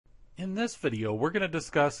In this video, we're going to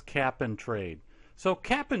discuss cap and trade. So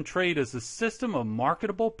cap and trade is a system of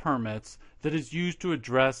marketable permits that is used to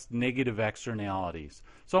address negative externalities.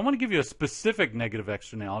 So I want to give you a specific negative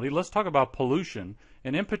externality. Let's talk about pollution,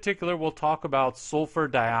 and in particular we'll talk about sulfur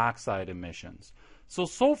dioxide emissions. So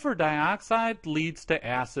sulfur dioxide leads to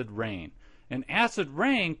acid rain. And acid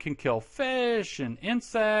rain can kill fish and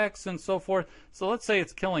insects and so forth. So let's say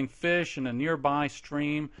it's killing fish in a nearby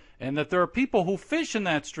stream, and that there are people who fish in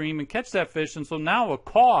that stream and catch that fish, and so now a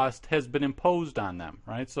cost has been imposed on them,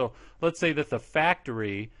 right? So let's say that the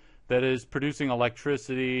factory that is producing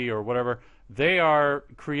electricity or whatever, they are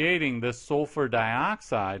creating this sulfur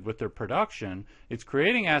dioxide with their production. It's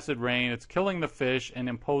creating acid rain, it's killing the fish, and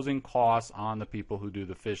imposing costs on the people who do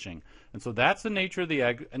the fishing. And so that's the nature of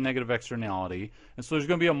the negative externality. And so there's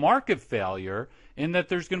going to be a market failure in that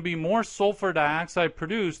there's going to be more sulfur dioxide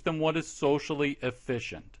produced than what is socially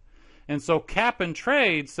efficient. And so cap and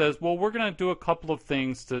trade says, well, we're going to do a couple of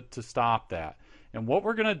things to stop that. And what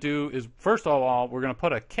we're going to do is, first of all, we're going to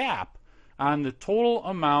put a cap on the total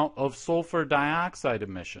amount of sulfur dioxide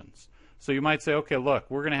emissions. So you might say, okay, look,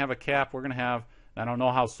 we're going to have a cap. We're going to have, I don't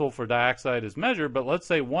know how sulfur dioxide is measured, but let's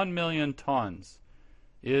say 1 million tons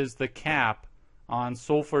is the cap on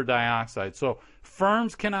sulfur dioxide. So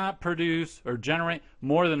firms cannot produce or generate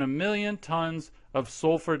more than 1 million tons of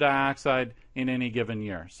sulfur dioxide in any given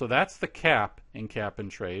year. So that's the cap in cap and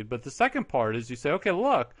trade. But the second part is you say, okay,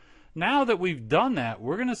 look, now that we've done that,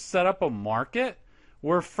 we're going to set up a market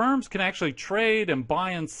where firms can actually trade and buy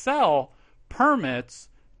and sell permits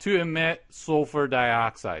to emit sulfur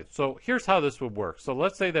dioxide. So here's how this would work. So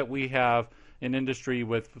let's say that we have an industry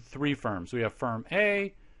with 3 firms. We have firm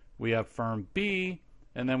A, we have firm B,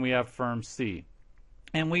 and then we have firm C.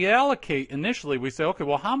 And we allocate, initially, we say, okay,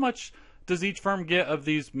 well, how much does each firm get of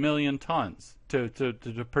these million tons to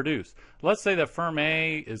produce? Let's say that firm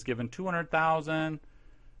A is given 200,000,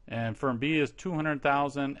 and firm B is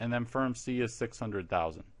 200,000, and then firm C is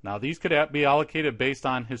 600,000. Now these could be allocated based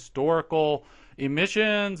on historical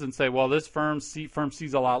emissions and say, well, this firm C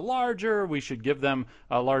is a lot larger, we should give them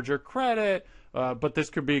a larger credit. But this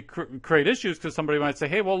could be create issues because somebody might say,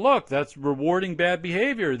 hey, well, look, that's rewarding bad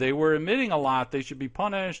behavior. They were emitting a lot. They should be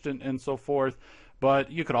punished and so forth.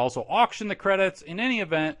 But you could also auction the credits. In any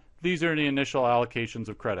event, these are the initial allocations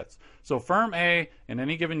of credits. So firm A in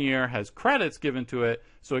any given year has credits given to it,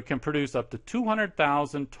 so it can produce up to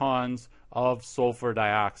 200,000 tons of sulfur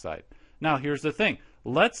dioxide. Now here's the thing.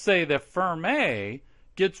 Let's say that firm A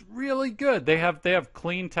gets really good. They have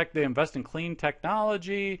clean tech. They invest in clean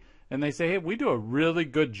technology, and they say, hey, we do a really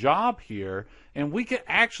good job here, and we could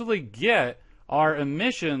actually get our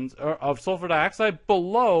emissions of sulfur dioxide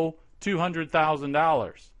below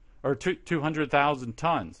 $200,000 or 200,000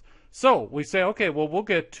 tons. So we say, okay, well, we'll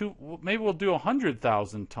get maybe we'll do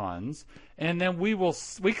 100,000 tons, and then we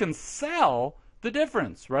can sell the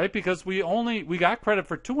difference, right? Because we got credit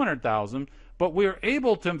for 200,000, but we were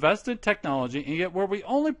able to invest in technology and get where we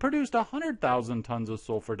only produced 100,000 tons of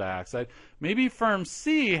sulfur dioxide. Maybe firm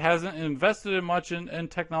C hasn't invested in much in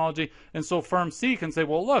technology, and so firm C can say,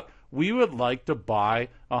 well, look, we would like to buy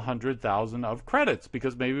 100,000 of credits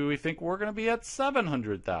because maybe we think we're going to be at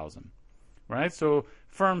 700,000, right? So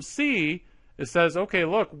firm C, it says, okay,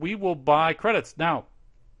 look, we will buy credits. Now,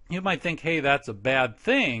 you might think, hey, that's a bad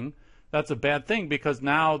thing. That's a bad thing because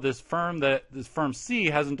now this firm C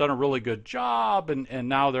hasn't done a really good job, and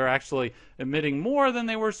now they're actually emitting more than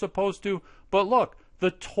they were supposed to. But look,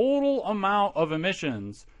 the total amount of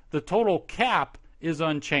emissions, the total cap is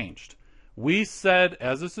unchanged. We said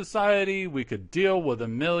as a society we could deal with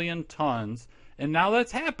 1 million tons, and now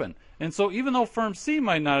that's happened. And so even though firm C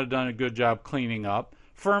might not have done a good job cleaning up,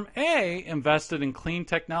 firm A invested in clean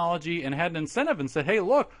technology and had an incentive and said, hey,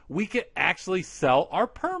 look, we could actually sell our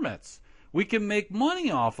permits. We can make money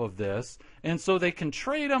off of this, and so they can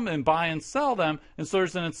trade them and buy and sell them, and so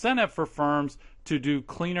there's an incentive for firms to do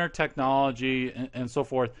cleaner technology and so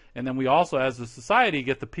forth. And then we also, as a society,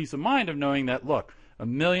 get the peace of mind of knowing that, look,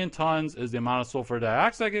 1 million tons is the amount of sulfur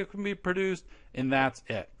dioxide that can be produced, and that's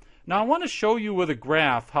it. Now I want to show you with a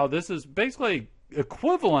graph how this is basically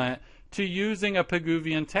equivalent to using a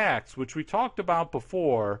Pigouvian tax, which we talked about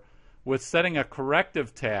before with setting a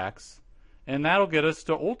corrective tax, and that'll get us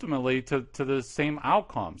to ultimately to the same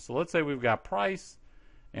outcome. So let's say we've got price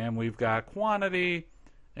and we've got quantity,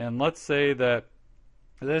 and let's say that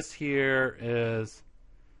this here is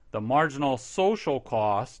the marginal social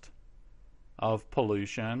cost of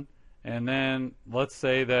pollution, and then let's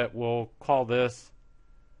say that we'll call this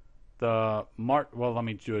well, let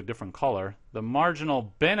me do a different color. The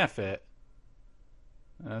marginal benefit,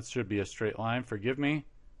 that should be a straight line, forgive me.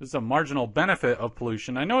 this is a marginal benefit of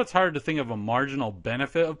pollution. I know it's hard to think of a marginal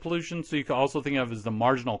benefit of pollution, so you can also think of it as the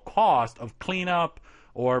marginal cost of cleanup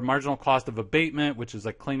or marginal cost of abatement, which is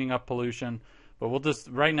like cleaning up pollution. But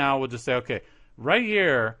right now we'll just say, okay, right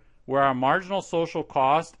here where our marginal social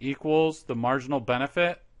cost equals the marginal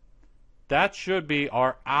benefit, that should be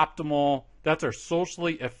our optimal, that's our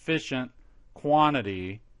socially efficient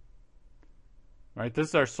quantity, right? This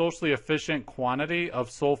is our socially efficient quantity of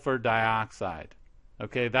sulfur dioxide.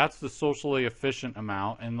 Okay, that's the socially efficient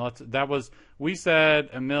amount, and we said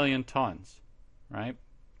 1 million tons, right?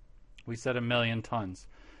 We said 1 million tons.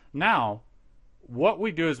 Now, what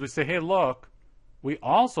we do is we say, hey, look, we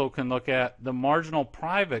also can look at the marginal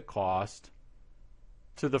private cost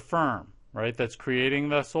to the firm, right, that's creating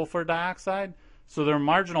the sulfur dioxide. So their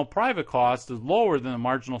marginal private cost is lower than the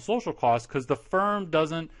marginal social cost because the firm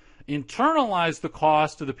doesn't internalize the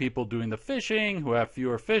cost to the people doing the fishing, who have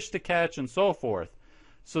fewer fish to catch, and so forth.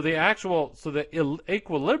 So the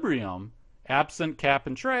equilibrium, absent cap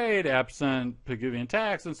and trade, absent Pigouvian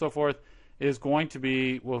tax, and so forth, is going to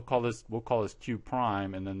be, we'll call this Q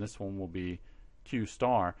prime, and then this one will be Q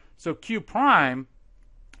star. So Q prime,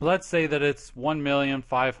 let's say that it's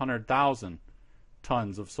 1,500,000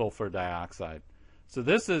 tons of sulfur dioxide. So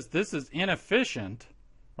this is inefficient,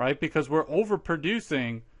 right? Because we're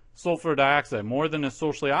overproducing sulfur dioxide more than is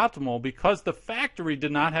socially optimal because the factory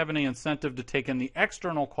did not have any incentive to take in the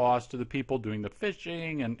external cost to the people doing the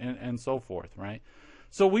fishing and so forth, right?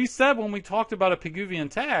 So we said when we talked about a Pigouvian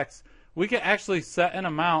tax, we could actually set an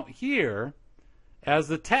amount here as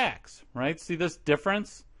the tax, right? See this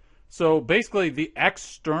difference? So basically the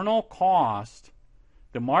external cost,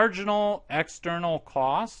 the marginal external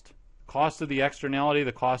cost of the externality,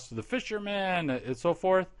 the cost of the fishermen, and so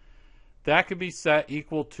forth, that could be set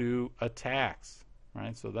equal to a tax,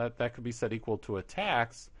 right? So that could be set equal to a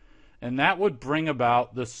tax, and that would bring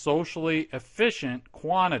about the socially efficient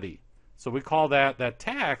quantity. So we call that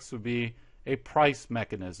tax would be a price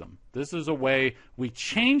mechanism. This is a way we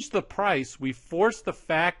change the price, we force the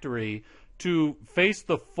factory to face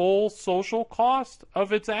the full social cost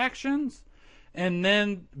of its actions, and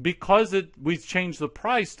then because we change the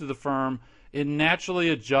price to the firm, it naturally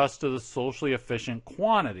adjusts to the socially efficient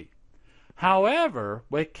quantity. However,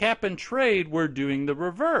 with cap and trade, we're doing the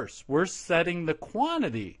reverse. We're setting the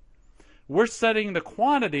quantity. We're setting the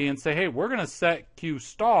quantity and say, hey, we're going to set Q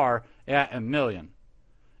star at 1 million.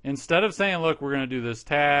 Instead of saying, look, we're going to do this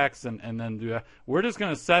tax and then do that, we're just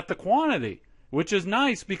going to set the quantity, which is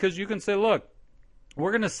nice because you can say, look,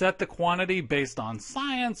 we're going to set the quantity based on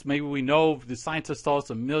science. Maybe we know the scientists tell us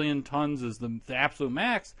 1 million tons is the absolute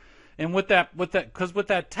max. And with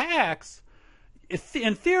that tax,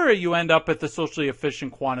 in theory, you end up at the socially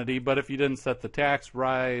efficient quantity, but if you didn't set the tax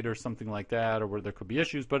right or something like that, or where there could be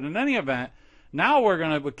issues. But in any event, now we're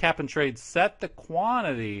going to, with cap and trade, set the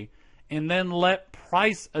quantity and then let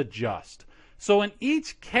price adjust. So in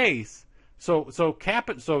each case, so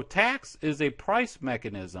tax is a price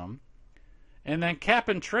mechanism, and then cap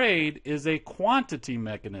and trade is a quantity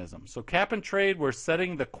mechanism. So cap and trade, we're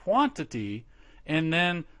setting the quantity and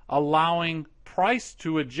then allowing price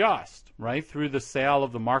to adjust, right, through the sale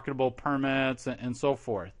of the marketable permits and so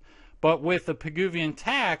forth. But with the Pigouvian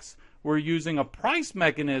tax, we're using a price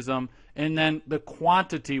mechanism, and then the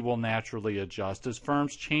quantity will naturally adjust as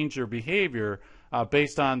firms change their behavior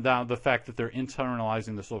based on the fact that they're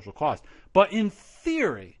internalizing the social cost. But in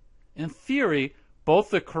theory, both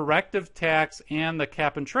the corrective tax and the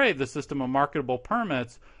cap and trade, the system of marketable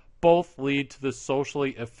permits, both lead to the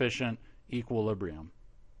socially efficient equilibrium.